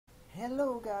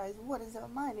Hello guys, what is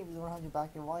up? My name is 100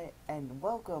 Black and White and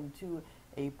welcome to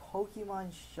a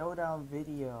Pokemon Showdown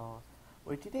video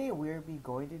where today we'll be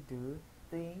going to do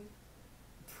the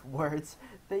words,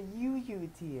 the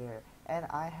UU tier, and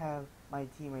I have my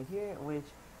team right here, which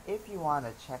if you want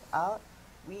to check out,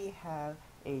 we have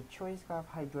a Choice Scarf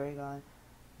Hydreigon,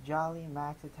 Jolly,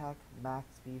 Max Attack, Max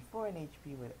Speed, 4 in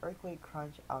HP with Earthquake,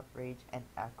 Crunch, Outrage, and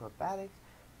Acrobatics.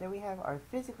 Then we have our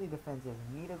physically defensive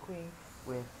Nidoqueen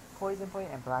with Poison Point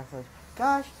and Black Sludge.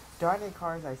 Gosh darn it,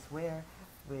 cards, I swear.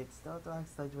 With Stealth Rock,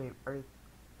 Sludge Wave, Earth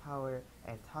Power,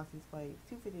 and Toxic Spike.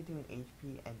 252 in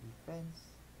HP and Defense,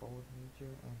 Bold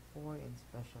Nature, and 4 in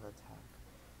Special Attack.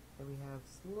 Then we have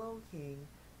Slowking,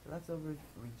 Leftover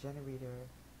Regenerator,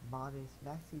 Modest,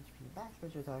 Max HP, Max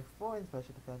Special Attack, 4 in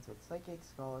Special Defense with Psychic,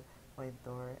 Scald,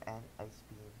 Flamethrower, and Ice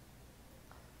Beam.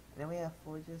 And then we have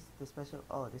Forges, the special.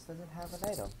 Oh, this doesn't have an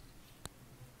item.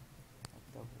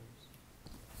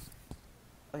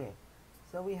 Okay,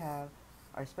 so we have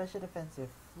our special defensive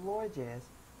Florges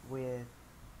with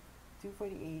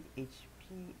 248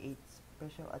 HP, 8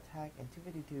 special attack, and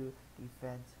 252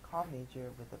 defense. Calm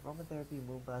Nature with the Aromatherapy,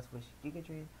 Moonblast, Wish, Giga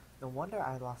Drain. No wonder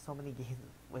I lost so many games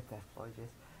with that Florges.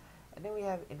 And then we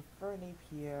have Infernape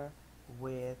here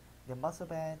with the Muscle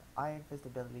Band, Iron Fist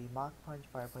ability, Mach Punch,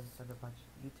 Fire Punch, Thunder Punch,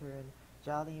 U-Turn,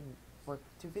 Jolly for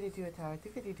 252 attack,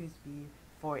 252 speed,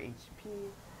 4 HP.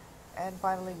 And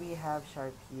finally we have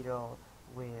Sharpedo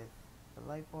with the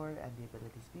Life Orb and the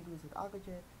ability Speed Boost with Aqua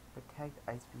Jet, Protect,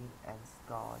 Ice Beam, and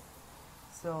Scald.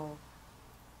 So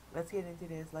let's get into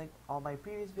this. Like all my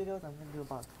previous videos, I'm going to do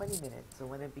about 20 minutes. So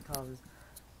when it becomes,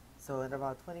 so in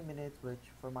about 20 minutes, which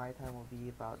for my time will be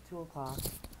about 2 o'clock,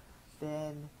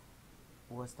 then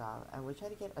we'll stop. And we'll try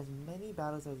to get as many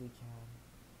battles as we can.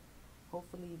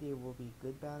 Hopefully they will be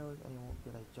good battles and it won't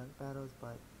be like junk battles,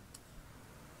 but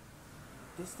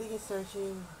this thing is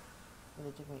searching. I'm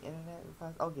gonna check my internet real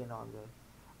fast. Okay, no, I'm good.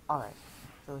 Alright,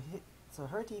 so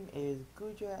her team is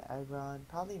Gudra, Aggron,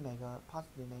 probably Mega,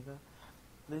 possibly Mega,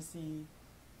 Blissey,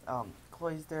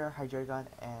 Cloyster, Hydreigon,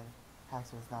 and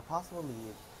Haxorus. Now, possible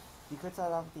leave. You could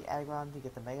start off with the Aggron to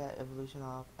get the Mega Evolution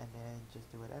off, and then just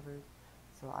do whatever.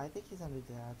 So I think he's gonna do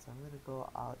that, so I'm gonna go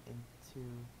out into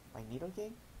my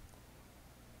Nidoking.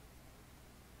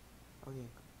 Okay,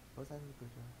 what's that with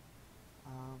Gudra?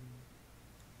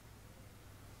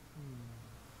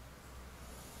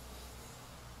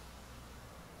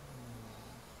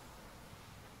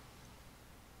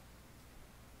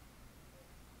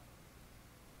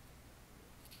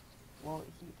 Well,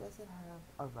 he doesn't have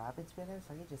a Rapid Spinner,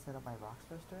 so I can just set up my Rocks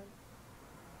first turn.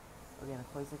 Okay, and a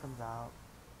Cloyster comes out.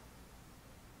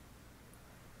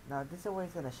 Now, this is where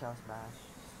he's gonna Shell Smash.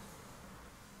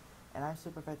 And I'm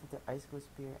super effective to Icicle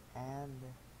Spear and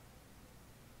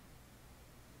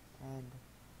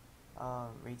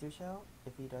Razor Shell,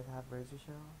 if he does have Razor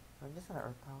Shell. So I'm just gonna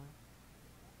Earth Power.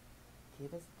 Okay,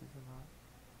 this does come out.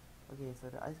 Okay, so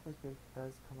the Icicle Spear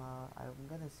does come out. I'm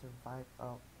gonna survive.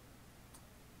 Oh.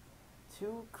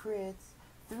 2 crits.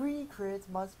 3 crits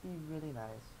must be really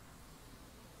nice.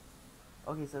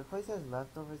 Okay, so the place has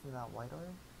leftovers and not White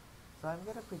Orb. So I'm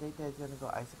gonna predict that it's gonna go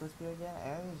Icicle Spear again,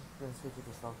 and I'm just gonna switch it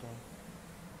to Slowking.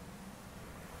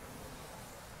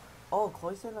 Oh,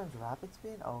 Cloyster learns Rapid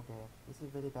Spin? Oh, okay, this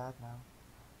is really bad now.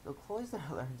 So Cloyster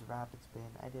learns Rapid Spin.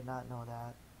 I did not know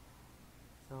that.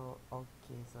 So,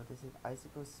 okay, so this is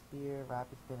Icicle Spear,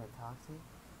 Rapid Spin, and Toxic.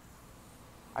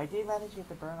 I did manage to get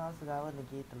the burn off, so that would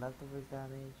negate the leftovers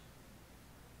damage.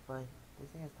 But this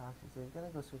thing is Toxic, so he's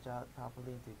gonna go switch out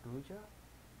probably into Gudra.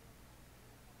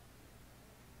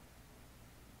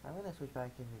 I'm gonna switch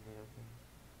back into Nidoking.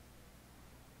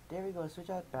 There we go, switch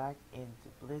out back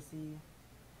into Blissey.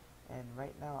 And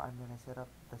right now I'm gonna set up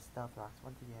the Stealth Rocks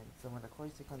once again. So when the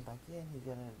Cloyster comes back in, he's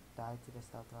gonna die to the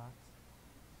Stealth Rocks.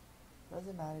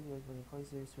 Doesn't matter because when the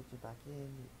Cloyster switches back in,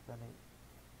 he's gonna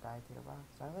die to the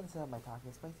rocks. So I'm gonna set up my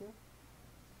Toxic Spike here.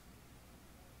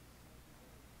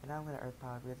 And now I'm gonna Earth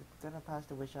Power. We're gonna pass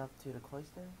the Wish off to the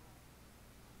Cloyster.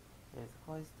 There's the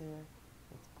Cloyster,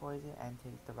 it's poison and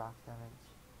takes the rocks damage.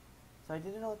 So I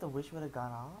didn't know if the Wish would have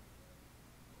gone off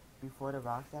before the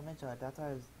rocks damage, so that's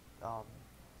why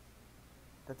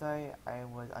I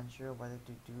was unsure whether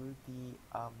to do the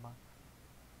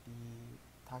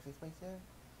Toxic Spike there.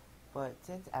 But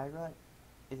since Aggron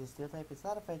is a Steel type, it's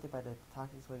not affected by the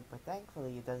Toxic Spike, but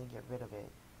thankfully it doesn't get rid of it.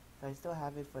 So I still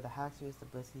have it for the Haxorus, the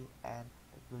Blissey, and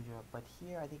the Gudra. But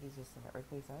here I think it's just an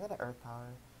Earthquake, so I'm gonna Earth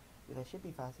Power. Because I should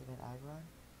be faster than Aggron.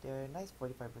 They're a nice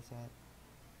 45%.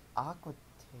 Aqua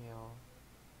Tail.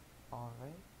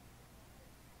 Alright.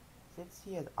 Since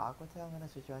he has Aqua Tail, I'm gonna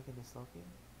switch back into Slowking.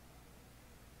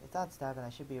 It's not stabbing, I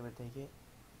should be able to take it.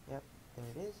 Yep, there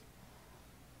it is.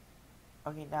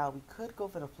 Okay, now we could go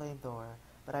for the flamethrower,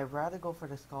 but I'd rather go for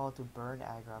the skull to burn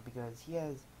aggro because he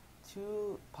has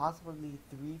two, possibly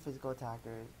three physical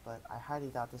attackers, but I highly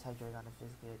doubt this Hydreigon is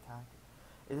physically attacked.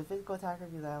 Is a physical attacker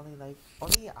because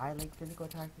only I like physical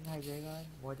attacking Hydreigon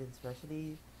more than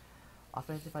specially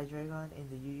offensive Hydreigon in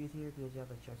the UU tier because you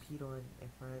have a Sharpedo and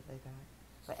Infrared like that.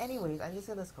 But anyways, I'm just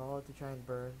gonna Skull to try and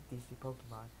burn these two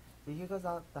Pokemon. So here goes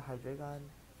out the Hydreigon.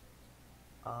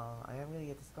 I am gonna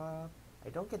get the Skull up. I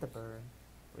don't get the burn,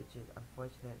 which is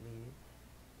unfortunately.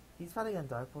 He's probably on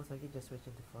Dark Pulse, so I can just switch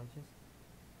into Fortress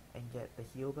and get the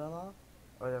Heal Bell off,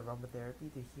 or the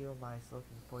Aromatherapy to heal my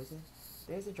Slowking Poison.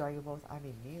 There's a Dragon Pulse. I'm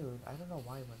immune. I don't know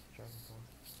why I went for Dragon Pulse.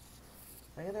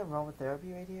 So I get the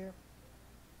Aromatherapy right here.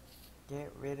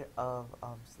 Get rid of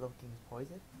Slowking's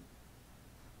Poison.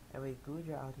 And with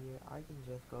Goodra out here, I can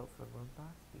just go for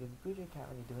Moonblast because Goodra can't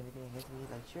really do anything against me.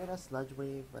 Like, sure, that's Sludge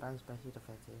Wave, but I'm especially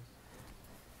defensive.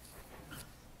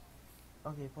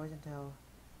 Okay, Poison Tail.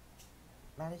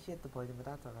 Managed to hit the poison, but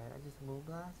that's alright. I just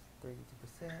Moonblast,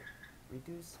 32%.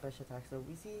 Reduce special attack. So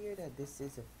we see here that this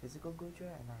is a physical Goodra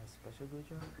and not a special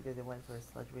Goodra because it went for a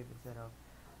Sludge Wave instead of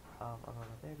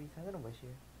Aromatherapy. So I'm gonna wish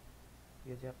here.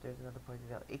 Because yep, there's another Poison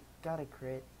Tail. It got a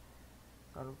crit.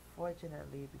 So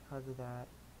unfortunately, because of that,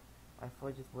 my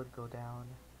Fortress would go down.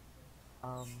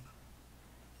 I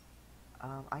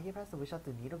can pass the wish out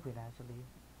to Nidoqueen actually.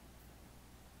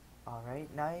 Alright,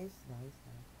 nice.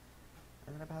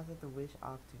 I'm gonna pass the wish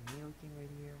off to Nidoking right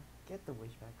here. Get the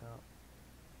wish back up.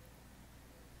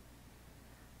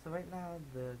 So right now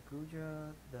the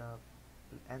Goodra,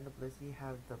 and the Blissey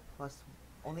have the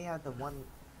only have the one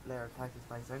layer of Toxic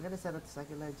Spike. So I'm gonna set up the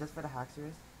second layer just for the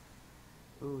Haxorus.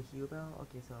 Ooh, Heal Bell.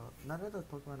 Okay, so none of those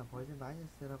Pokemon are poison, but I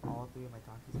just set up all three of my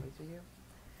Toxic Spikes right here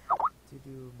to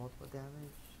do multiple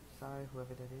damage. Sorry,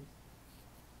 whoever that is.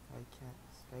 I can't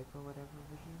Skype or whatever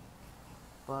with you.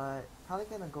 But probably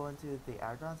gonna go into the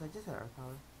Aggron, so I just had Earth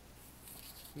Power.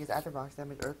 Because after box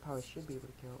damage, Earth Power should be able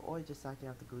to kill, or just sacking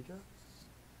out the Goodra.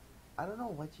 I don't know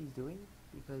what she's doing,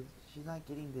 because she's not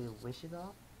getting the wishes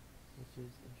off, which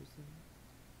is interesting.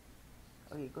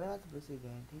 Okay, going out to Blissey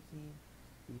again, taking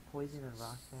the poison and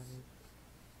rock damage.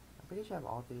 I'm pretty sure I have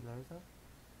all three layers up,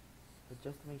 but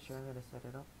just to make sure I'm gonna set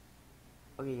it up.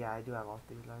 Okay, yeah, I do have all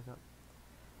three layers up.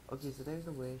 Okay, so there's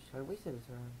the wish. I wasted a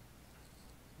turn.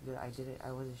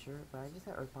 I wasn't sure, but I just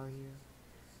had Earth Power here.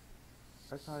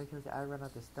 Earth Power kills the Aggron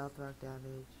out the Stealth Rock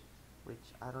damage,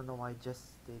 which I don't know why I just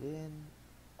stayed in.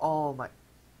 Oh my.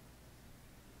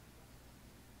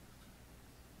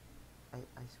 I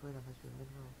swear that must be a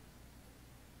mid-roll.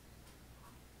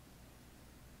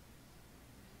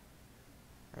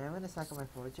 I am gonna sack up my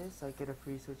Forges so I get a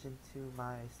free switch into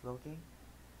my Slowking.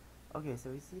 Okay, so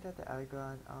we see that the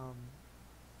Aggron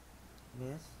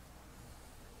missed.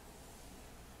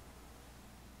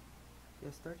 He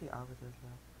has 30 Albatross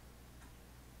left.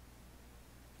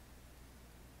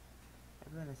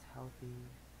 Everyone is healthy.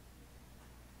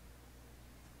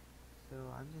 So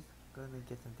I'm just gonna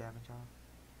get some damage off.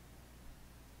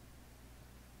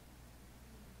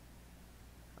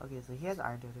 Okay, so he has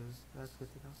Iron Tattoos. That's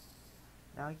good to know.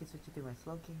 Now I can switch it to my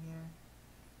Slowking here.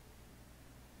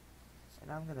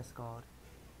 And I'm gonna Scald.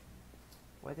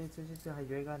 Whether it switches to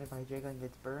Hydreigon, if Hydreigon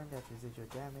gets burned, that's residual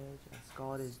damage. And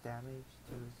Scald is damage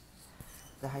to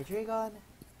the Hydreigon.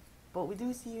 But we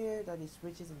do see here that it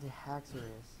switches into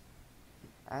Haxorus.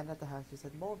 And that the Haxorus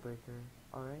had Mold Breaker.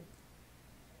 Alright.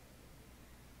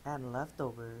 And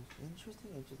Leftovers. Interesting.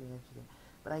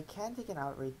 But I can take an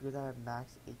Outrage because I have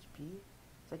max HP.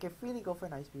 So I can freely go for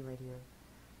an Ice Beam right here.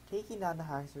 Taking down the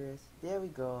Haxorus. There we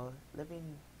go.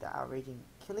 Living the Outraging.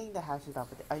 Killing the Haxorus out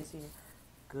with the Ice Beam.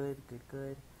 Good.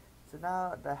 So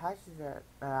now the Haxorus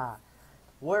at...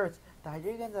 worse. The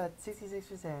Hydreigon's at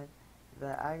 66%.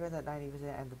 The Agron's at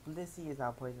 90%. And the Blissey is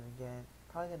now poisoned again.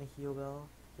 Probably gonna Heal Bell.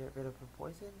 Get rid of the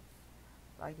poison.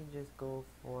 So I can just go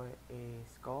for a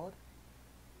Scald.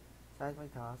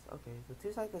 Seismic Toss. Okay, so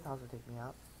 2 Seismic Toss will take me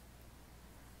out.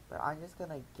 But I'm just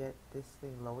gonna get this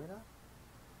thing low enough.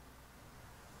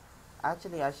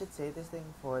 Actually, I should save this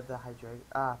thing for the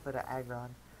for the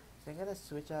Aggron. So I'm gonna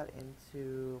switch out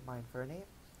into my Infernape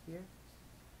here.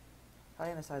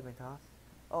 Probably gonna Seismic Toss.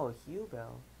 Oh, Heal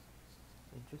Bell.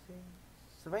 Interesting.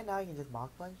 So right now I can just Mach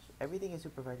Punch. Everything is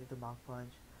super effective to Mach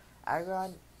Punch.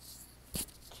 Aggron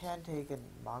can take a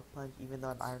Mach Punch even though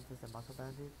I'm Iron Fist and Muscle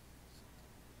Bandage.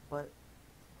 But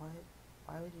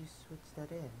why would you switch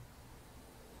that in?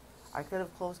 I could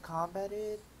have close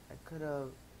combated. I could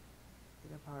have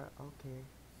hidden power. Okay.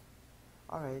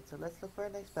 Alright, so let's look for our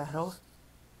next battle.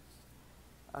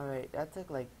 Alright, that took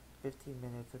like 15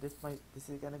 minutes. So this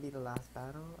is gonna be the last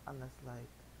battle unless like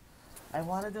I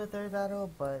want to do a third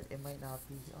battle, but it might not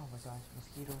be. Oh my gosh,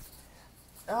 mosquitoes.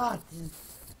 Ah, there's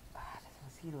a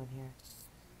mosquito in here.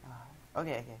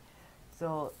 Okay.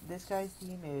 So this guy's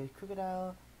team is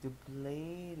Crocodile,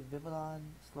 Dublade, Vivillon,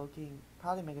 Slowking,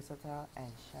 probably Mega Septile,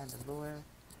 and Chandelure.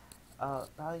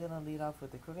 Probably gonna lead off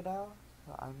with the Crocodile,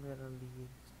 so I'm gonna lead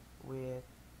with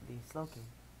the Slowking.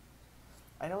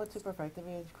 I know what super effective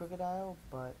is Crocodile,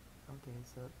 but okay,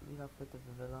 so lead off with the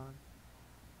Vivillon.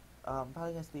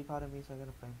 Probably gonna sleep out of me, so I'm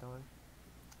gonna flamethrower.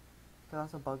 Could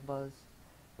also bug buzz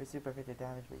for super effective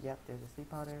damage, but yep, there's a sleep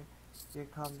powder. Here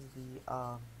comes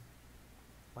the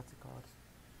what's it called?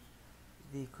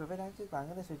 The Quiver Axis, but I'm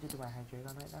gonna switch it to my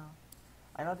Hydreigon right now.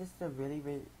 I know this is a really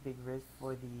big risk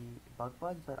for the bug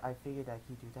buzz, but I figured that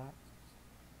he'd do that.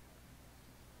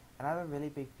 And I have a really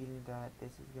big feeling that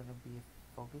this is gonna be a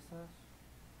focus sash.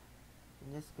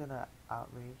 I'm just gonna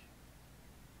outrage.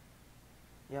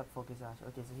 Yep, focus sash.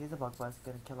 Okay, so here's the bug buzz,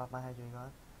 gonna kill off my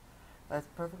Hydreigon. That's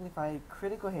perfectly fine.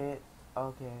 Critical hit.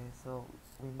 Okay, so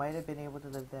we might have been able to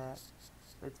live that.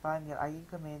 But it's fine. I can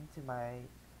come into my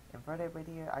Infernape right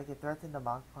here. I can threaten the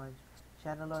Mach Punch.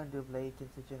 Chandelure and Doublade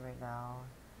can switch in right now.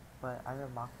 But I'm gonna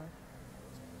Mach Punch.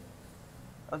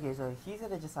 Okay, so he's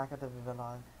gonna just sack out the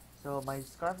Vivillon. So my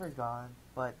Scarf is gone.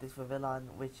 But this Vivillon,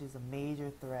 which is a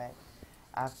major threat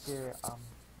after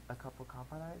a couple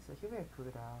compound arts. So here we have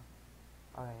Crocodile.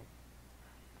 Alright.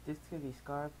 This could be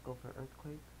Scarf, go for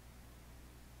Earthquake.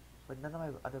 But none of my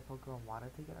other Pokemon want to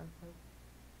take an Earthquake.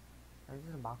 Is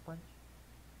this a Mach Punch?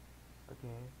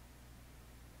 Okay.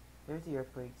 There's the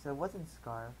Earthquake. So it wasn't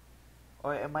Scarf.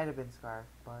 Or it might have been Scarf,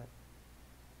 but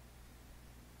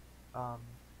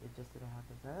it just didn't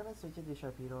happen. So I'm gonna switch it to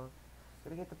Sharpedo.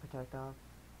 Gonna get the Protect off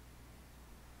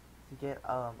to get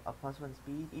a +1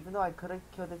 speed. Even though I could have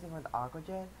killed this thing with Aqua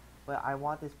Jet, but I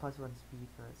want this +1 speed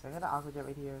first. So I'm gonna Aqua Jet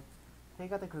right here.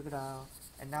 Take out the Crocodile,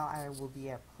 and now I will be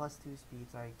at +2 speed,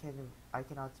 so I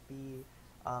can outspeed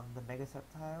the Mega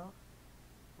Septile,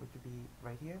 which would be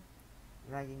right here,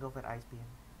 and I can go for an Ice Beam.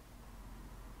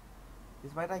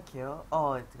 This might not kill.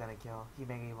 Oh, it's gonna kill. He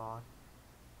Mega Evolved.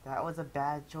 That was a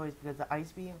bad choice because the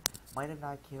Ice Beam might have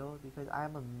not killed because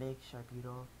I'm a mixed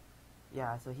Sharpedo.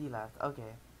 Yeah, so he left.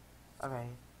 Okay,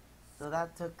 alright. So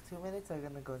that took 2 minutes. So I'm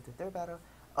gonna go into third battle.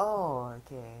 Oh,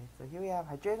 okay. So here we have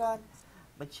Hydreigon,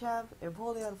 Machamp,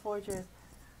 Empoleon,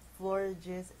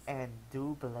 Florges, and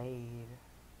Doublade.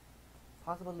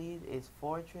 Possible lead is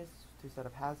Fortress, 2 set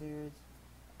of hazards,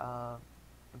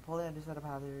 Empoleon, 2 set of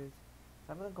hazards.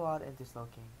 So I'm gonna go out into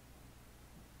Slowking.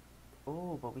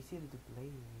 Oh, but we see the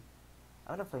Doublade.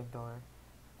 I'm gonna Flamethrower.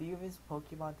 Do this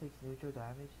Pokemon takes neutral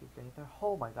damage to Flamethrower?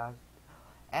 Oh my gosh.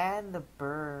 And the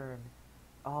burn.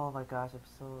 Oh my gosh, I'm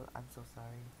so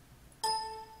sorry.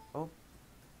 Oh.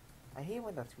 I hate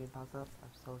when that screen pops up. I'm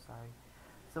so sorry.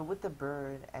 So with the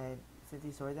burn and since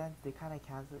he's Sword Dance, they kind of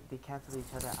cancel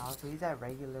each other out. So he's at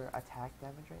regular attack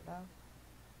damage right now.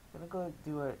 I'm gonna go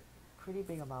do a pretty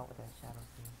big amount with that Shadow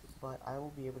Sneeze, but I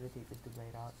will be able to take this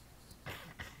Doublade out.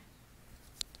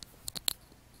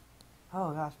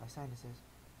 Oh gosh, my sinuses.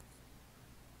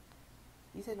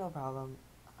 He said no problem.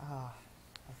 I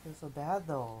feel so bad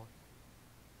though.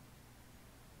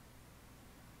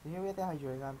 So here we have the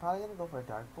Hydreigon. I'm probably gonna go for a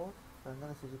Dark Bolt, so I'm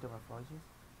gonna switch it to my Forges.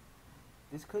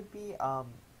 This could be a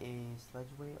Sludge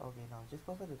Wave. Okay, no, just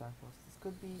go for the Dark Bolt. This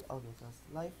could be okay. So it's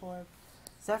Life Orb.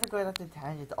 Sorry for going up to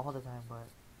tangents all the time, but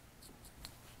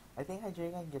I think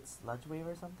Hydreigon gets Sludge Wave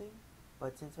or something.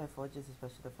 But since my Forges is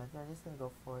special defense, I'm just gonna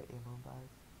go for a Moonblast.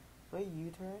 So a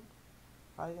U-turn.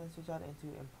 Probably gonna switch out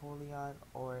into Empoleon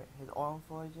or his own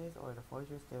Forges or the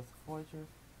Fortress. There's the Fortress.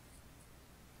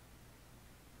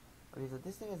 Okay, so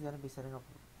this thing is gonna be setting up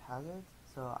hazards.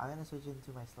 So I'm gonna switch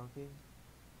into my Slowking.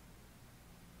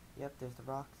 Yep, there's the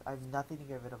rocks. I have nothing to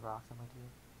get rid of rocks on my team.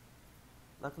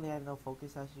 Luckily I have no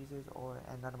Focus Sash users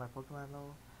and none of my Pokemon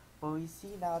low. But we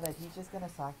see now that he's just gonna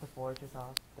sack the Fortress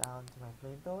off down to my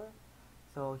Flamethrower.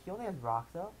 So he only has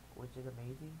rocks up, which is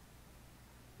amazing.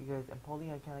 Because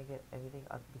Empoleon can't get anything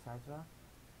besides rock.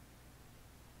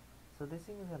 So this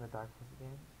thing is gonna Dark Pulse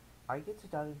again. I get to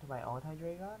dive into my own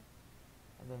Hydreigon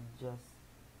and then just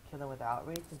kill him with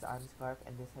Outrage since I'm Scarf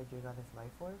and this Hydreigon is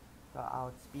Life Orb. So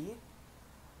outspeed.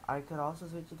 I could also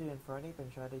switch it to Infernape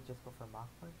and try to just go for Mach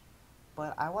Punch.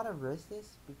 But I want to risk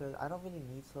this because I don't really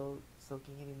need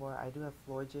Slowking anymore. I do have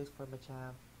Florges for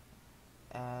Machamp.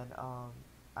 And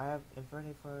I have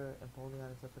Infernape for Empoleon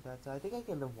and stuff like that. So I think I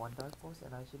can live one Dark Pulse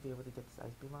and I should be able to get this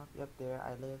Ice Beam off. Yep, there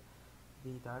I live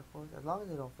the Dark Pulse. As long as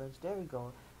they don't flinch. There we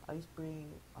go. Ice Spring.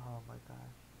 Oh my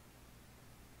gosh.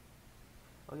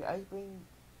 Okay, Ice Spring.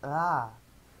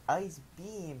 Ice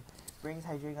Beam brings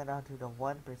Hydreigon down to the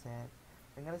 1%.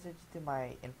 I'm gonna switch to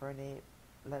my Infernape,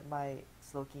 let my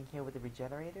Slowking hit with the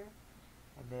Regenerator,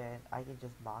 and then I can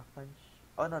just Mach Punch.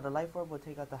 Oh no, the Life Orb will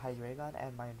take out the Hydreigon,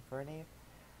 and my Infernape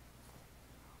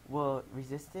will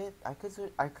resist it. I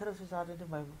could have switched out into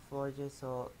my Florges,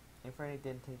 so Infernape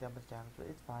didn't take that much damage, but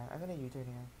it's fine. I'm gonna U-turn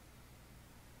here.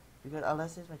 Because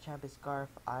unless it's my champ is Scarf,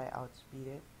 I outspeed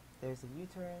it. There's a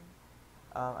U-turn.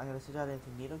 I'm gonna switch out into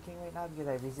Nidoking right now because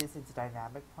I resist its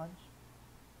Dynamic Punch.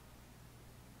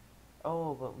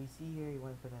 Oh, but we see here he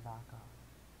went for the knockoff.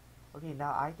 Okay,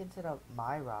 now I can set up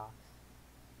my rocks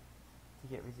to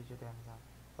get residual damage out.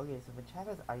 Okay, so Machamp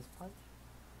has Ice Punch.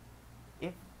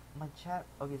 If Machamp...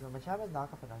 Okay, so Machamp has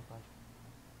knockoff and Ice Punch.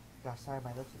 Gosh, sorry,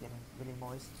 my lips are getting really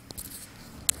moist.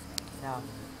 Now,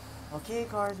 okay,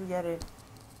 cars, we get it.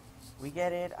 We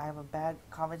get it. I'm a bad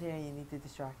commentator and you need to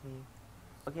distract me.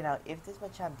 Okay, now, if this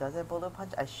Machamp does a Bullet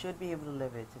Punch, I should be able to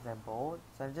live it since I'm bold.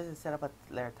 So I'm just going to set up a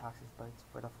layer of Toxic Spikes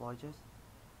for the Florges.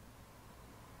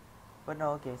 But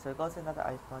no, okay, so it goes to another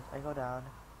Ice Punch. I go down.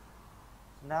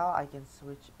 So now I can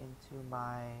switch into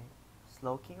my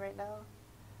Slowking right now.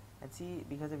 And see,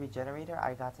 because of Regenerator,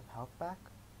 I got some health back.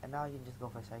 And now I can just go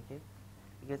for Psychic.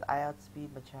 Because I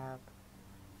outspeed Machamp.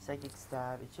 Psychic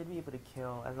Stab. It should be able to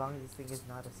kill as long as this thing is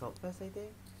not Assault Vest, I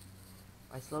think.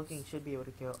 My Slowking should be able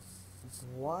to kill.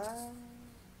 What?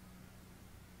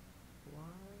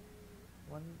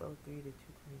 103 to 229.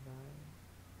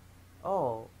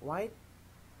 Oh, why?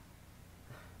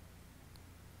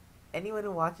 Anyone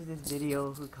who watches this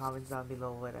video who comments down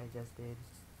below what I just did.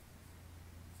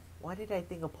 Why did I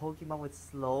think a Pokemon with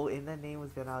slow in the name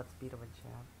was gonna outspeed a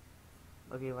Machamp?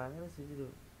 Okay, well I'm gonna switch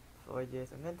to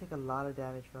Florges. I'm gonna take a lot of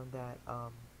damage from that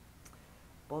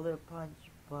Bullet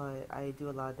Punch, but I do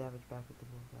a lot of damage back with the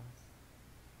Moonblast.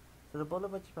 So the Bullet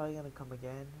Punch is probably gonna come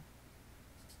again.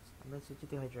 I'm gonna switch it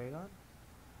to Hydreigon.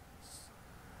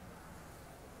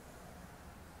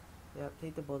 Yep,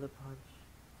 take the Bullet Punch.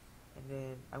 And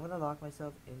then I'm gonna lock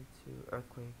myself into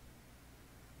Earthquake.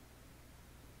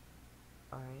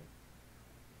 Alright.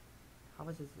 How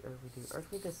much does Earthquake do?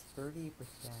 Earthquake does 30%.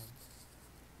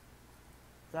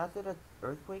 So after the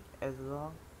Earthquake, as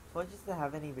long Florges doesn't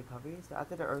have any recovery, so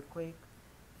after the Earthquake,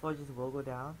 Florges will go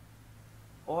down.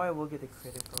 Or I will get the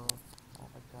critical. Oh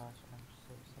my gosh, I'm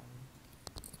so sorry.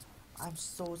 I'm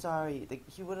so sorry.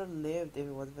 He would have lived if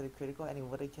it wasn't for the critical and he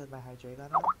would have killed my Hydreigon.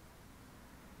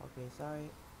 Okay, sorry.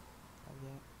 Not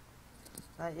yet.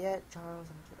 Not yet,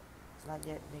 Charles. Not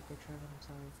yet, Nick or Trevor. I'm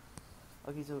sorry.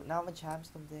 Okay, so now Machamp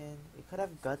comes in. It could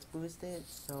have Guts boosted,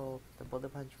 so the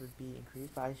Bullet Punch would be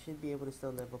increased, but I should be able to still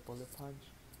live a Bullet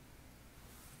Punch.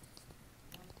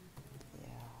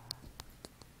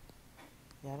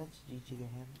 Yeah, that's GG to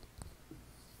him.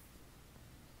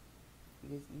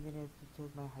 Because even if he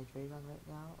kills my Hydreigon right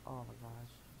now, oh my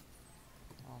gosh.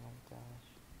 Oh my gosh.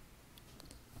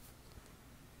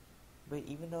 But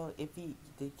even though if he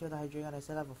did kill the Hydreigon, I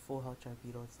still have a full health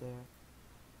Sharpedo. It's there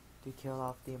to kill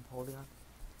off the Empoleon.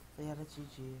 So yeah, that's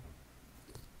GG.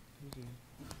 GG.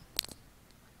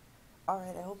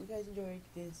 Alright, I hope you guys enjoyed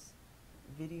this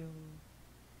video.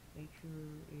 Make sure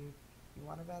if you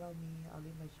want to battle me, I'll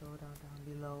leave my showdown down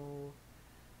below.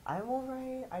 I'm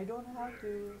alright. I don't have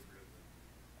to.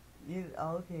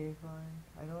 Okay, fine.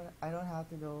 I don't have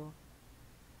to though.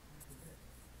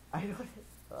 I don't.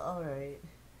 Alright.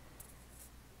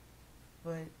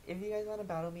 But if you guys want to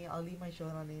battle me, I'll leave my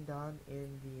showdown name down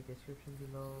in the description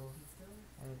below.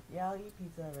 And yeah, I'll eat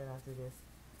pizza right after this.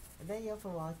 And thank you all for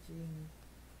watching.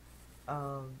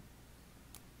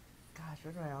 Gosh,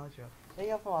 where's my outro? Thank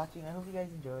you all for watching. I hope you guys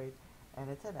enjoyed. And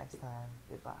until next time,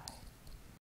 goodbye.